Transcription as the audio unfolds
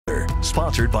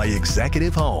Sponsored by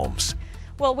Executive Homes.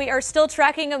 Well, we are still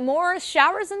tracking more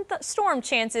showers and storm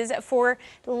chances for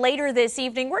later this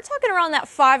evening. We're talking around that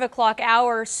 5 o'clock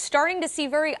hour, starting to see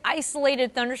very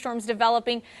isolated thunderstorms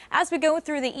developing as we go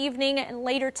through the evening and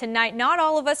later tonight. Not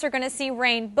all of us are going to see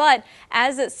rain, but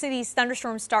as these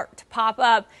thunderstorms start to pop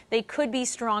up, they could be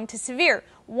strong to severe.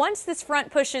 Once this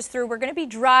front pushes through, we're going to be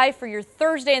dry for your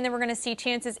Thursday, and then we're going to see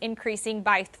chances increasing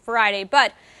by Friday.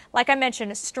 But like I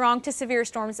mentioned, strong to severe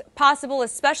storms possible,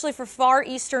 especially for far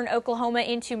eastern Oklahoma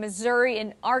into Missouri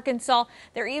and Arkansas.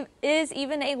 There is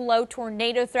even a low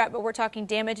tornado threat, but we're talking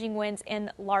damaging winds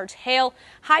and large hail.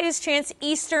 Highest chance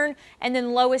eastern, and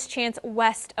then lowest chance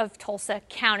west of Tulsa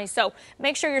County. So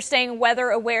make sure you're staying weather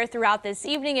aware throughout this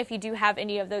evening if you do have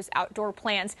any of those outdoor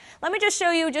plans. Let me just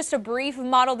show you just a brief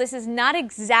model. This is not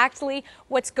exactly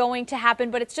what's going to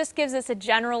happen, but it just gives us a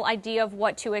general idea of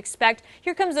what to expect.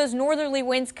 Here comes those northerly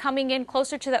winds coming in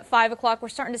closer to that 5 o'clock. We're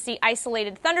starting to see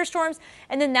isolated thunderstorms,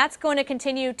 and then that's going to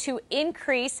continue to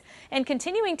increase and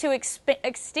continuing to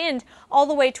extend all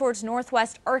the way towards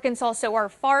northwest Arkansas. So our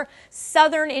far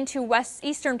southern into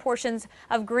eastern portions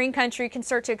of green country can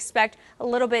start to expect a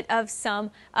little bit of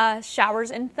some showers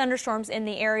and thunderstorms in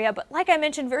the area. But like I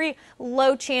mentioned, very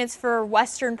low chance for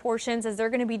western portions as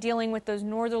they're going to be dealing with those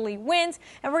northerly winds,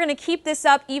 and we're going to keep this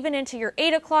up even into your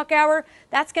 8 o'clock hour.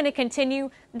 That's going to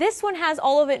continue. This one has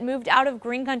all of it moved out of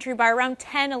green country by around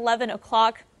 10-11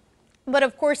 o'clock. But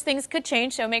of course, things could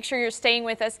change, so make sure you're staying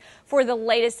with us for the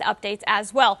latest updates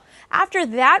as well. After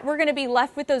that, we're going to be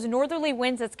left with those northerly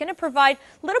winds. That's going to provide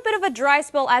a little bit of a dry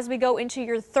spell as we go into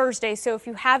your Thursday. So if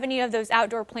you have any of those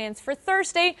outdoor plans for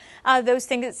Thursday, those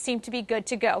things seem to be good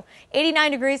to go.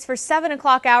 89 degrees for 7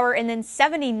 o'clock hour, and then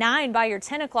 79 by your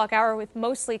 10 o'clock hour with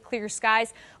mostly clear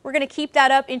skies. We're going to keep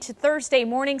that up into Thursday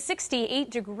morning,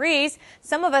 68 degrees.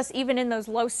 Some of us even in those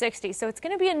low 60s. So it's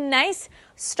going to be a nice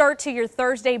start to your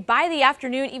Thursday. By the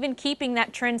afternoon, even keeping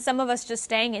that trend, some of us just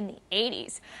staying in the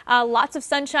 80s. Lots of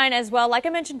sunshine as well. Like I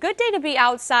mentioned, good day to be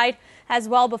outside as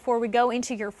well. Before we go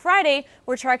into your Friday,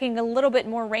 we're tracking a little bit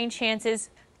more rain chances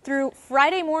through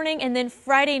Friday morning and then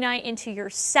Friday night into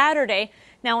your Saturday.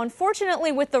 Now,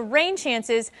 unfortunately, with the rain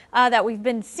chances that we've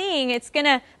been seeing, it's going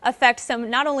to affect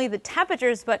not only the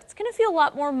temperatures, but it's going to feel a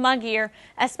lot more muggier,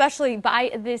 especially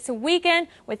by this weekend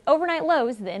with overnight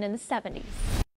lows then in the 70s.